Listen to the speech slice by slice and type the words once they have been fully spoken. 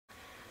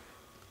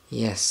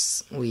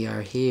Yes, we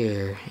are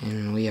here,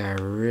 and we are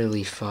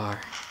really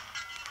far.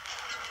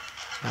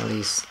 At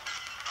least,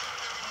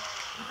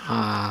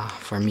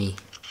 for me.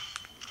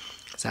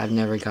 Because I've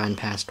never gotten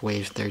past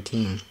wave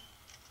 13.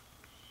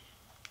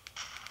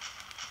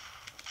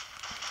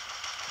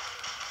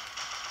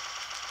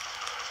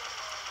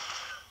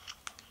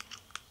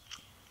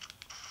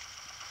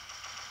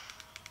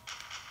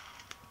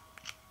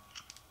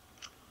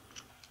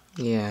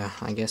 Yeah,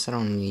 I guess I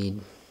don't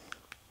need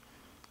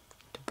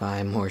to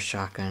buy more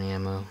shotgun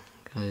ammo,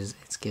 because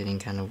it's getting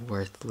kind of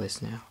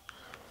worthless now.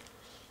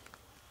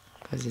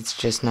 Because it's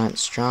just not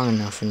strong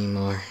enough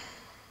anymore.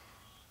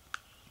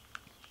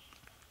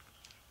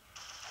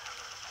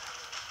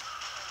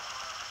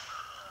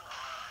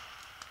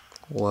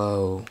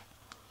 Whoa.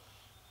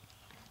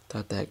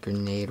 Thought that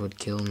grenade would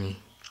kill me.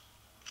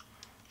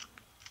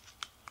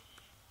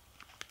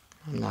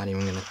 I'm not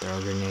even gonna throw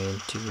a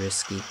grenade, too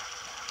risky.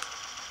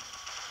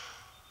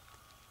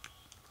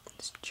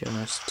 It's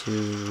just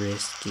too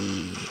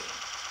risky.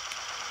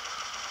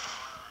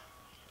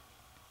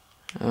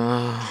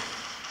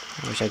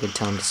 I wish I could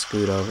tell him to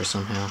scoot over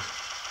somehow.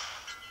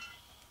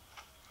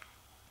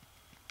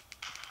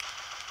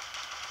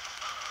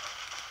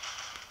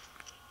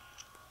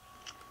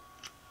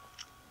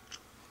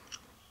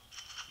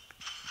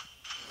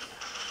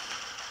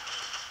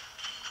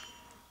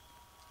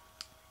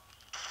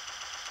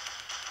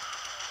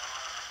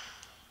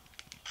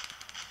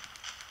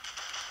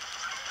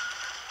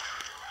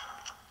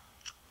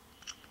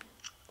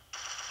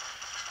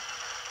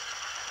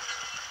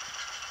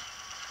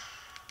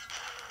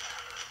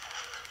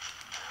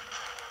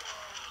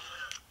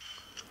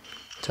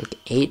 Took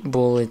 8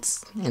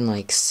 bullets and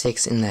like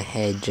 6 in the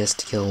head just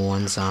to kill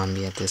one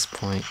zombie at this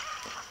point.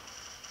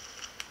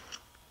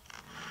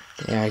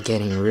 They are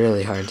getting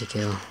really hard to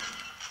kill.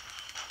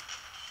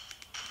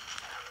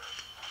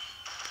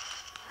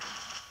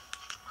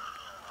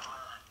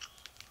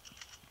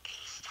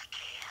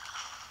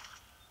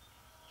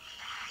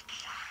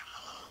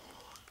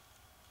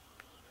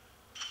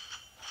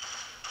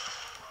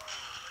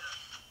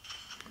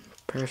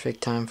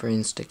 Perfect time for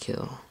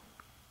insta-kill.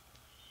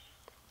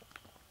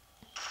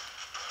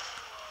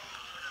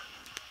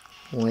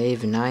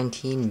 Wave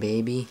 19,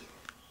 baby.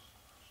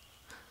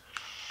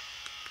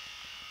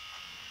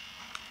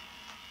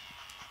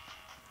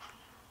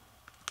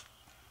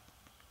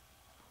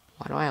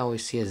 Why do I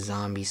always see a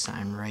zombie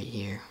sign right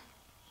here?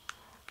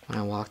 When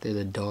I walk through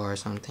the door or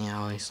something, I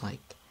always like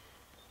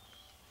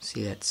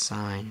see that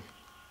sign.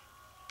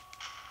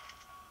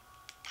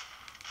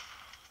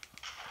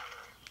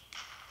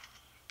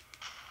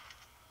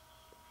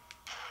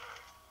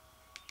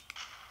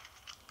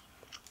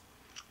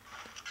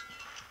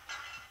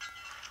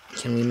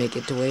 Can we make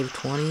it to wave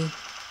 20? I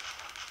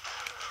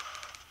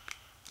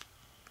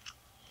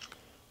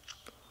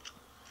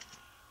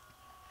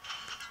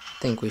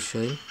think we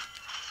should.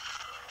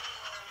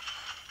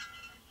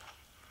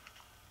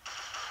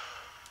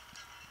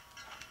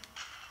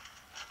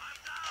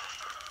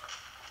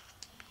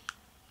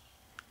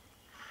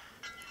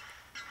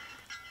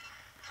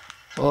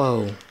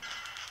 Whoa.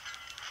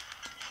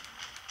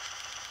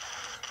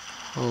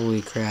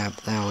 Holy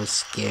crap, that was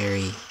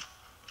scary.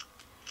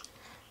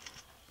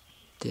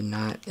 Did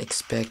not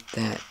expect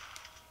that.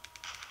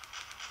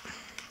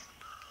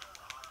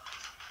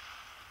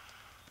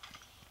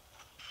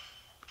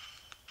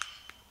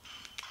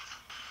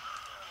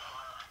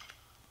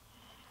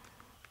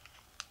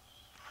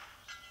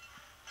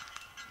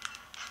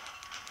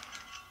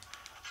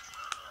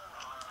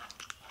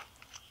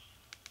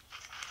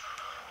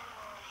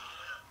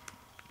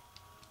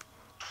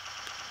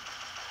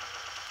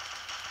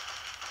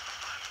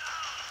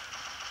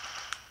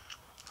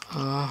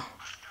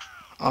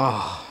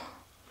 Oh.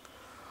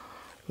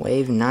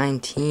 Wave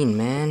 19,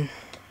 man.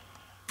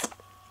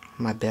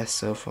 My best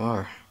so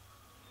far.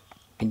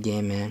 Good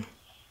game, man.